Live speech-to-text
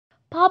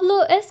Pablo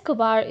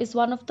Escobar is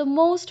one of the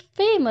most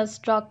famous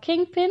drug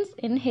kingpins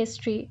in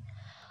history.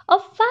 A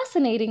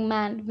fascinating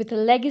man with a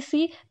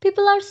legacy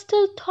people are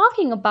still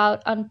talking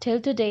about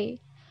until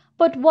today.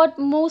 But what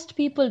most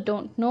people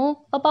don't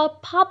know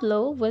about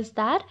Pablo was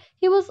that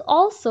he was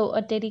also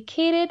a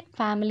dedicated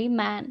family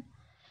man.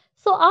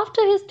 So,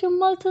 after his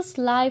tumultuous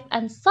life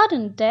and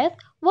sudden death,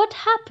 what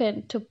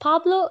happened to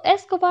Pablo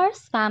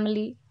Escobar's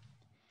family?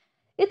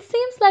 It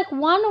seems like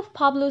one of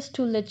Pablo's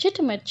two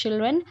legitimate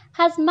children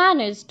has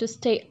managed to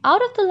stay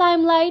out of the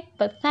limelight,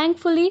 but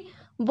thankfully,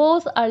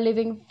 both are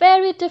living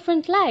very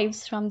different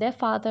lives from their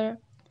father.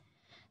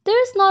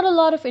 There is not a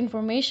lot of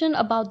information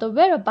about the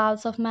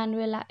whereabouts of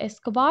Manuela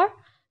Escobar.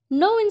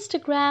 No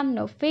Instagram,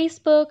 no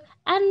Facebook,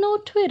 and no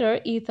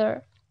Twitter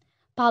either.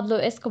 Pablo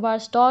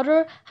Escobar's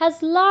daughter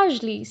has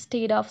largely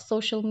stayed off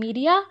social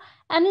media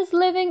and is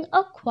living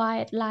a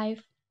quiet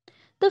life.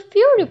 The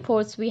few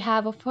reports we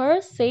have of her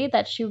say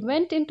that she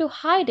went into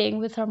hiding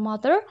with her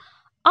mother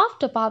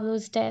after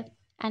Pablo's death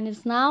and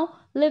is now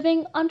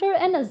living under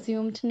an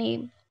assumed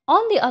name.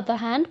 On the other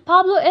hand,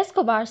 Pablo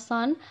Escobar's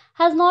son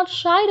has not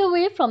shied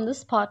away from the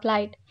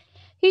spotlight.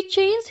 He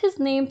changed his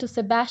name to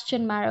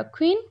Sebastian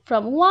Marroquin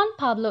from Juan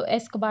Pablo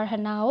Escobar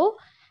Henao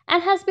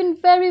and has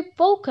been very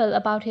vocal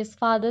about his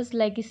father's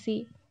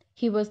legacy.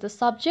 He was the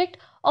subject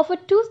of a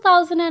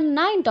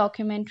 2009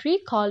 documentary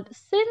called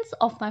Sins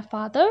of My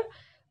Father,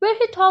 where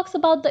he talks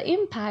about the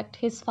impact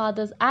his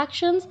father's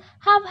actions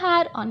have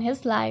had on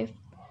his life.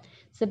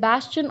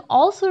 Sebastian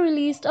also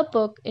released a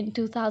book in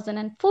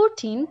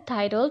 2014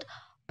 titled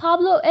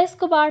Pablo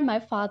Escobar, My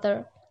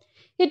Father.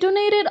 He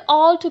donated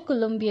all to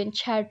Colombian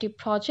charity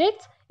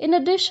projects in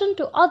addition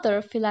to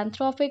other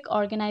philanthropic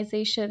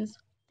organizations.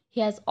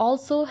 He has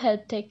also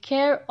helped take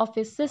care of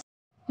his sister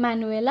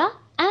Manuela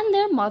and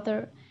their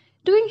mother,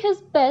 doing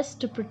his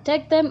best to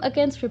protect them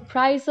against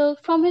reprisal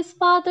from his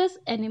father's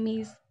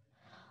enemies.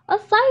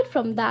 Aside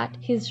from that,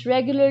 he's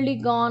regularly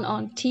gone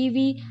on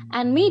TV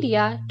and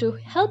media to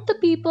help the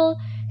people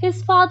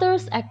his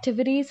father's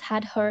activities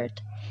had hurt.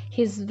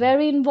 He's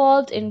very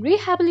involved in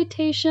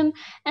rehabilitation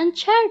and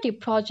charity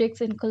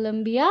projects in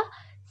Colombia,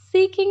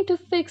 seeking to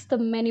fix the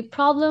many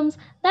problems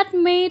that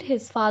made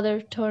his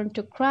father turn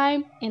to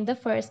crime in the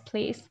first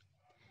place.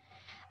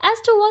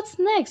 As to what's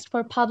next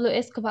for Pablo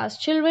Escobar's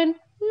children,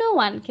 no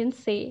one can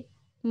say.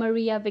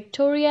 Maria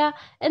Victoria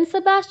and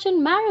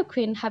Sebastian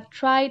Marroquin have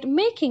tried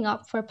making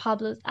up for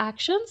Pablo's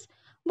actions,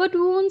 but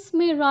wounds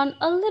may run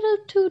a little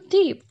too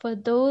deep for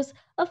those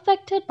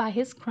affected by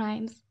his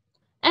crimes.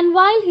 And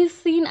while he's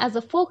seen as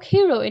a folk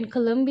hero in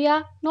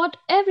Colombia, not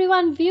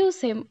everyone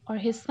views him or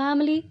his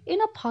family in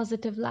a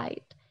positive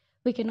light.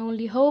 We can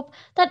only hope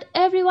that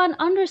everyone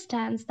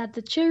understands that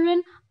the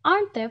children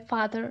aren't their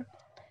father.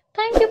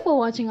 Thank you for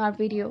watching our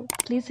video.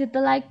 Please hit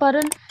the like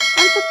button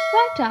and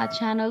subscribe to our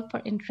channel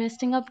for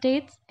interesting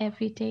updates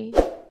every day.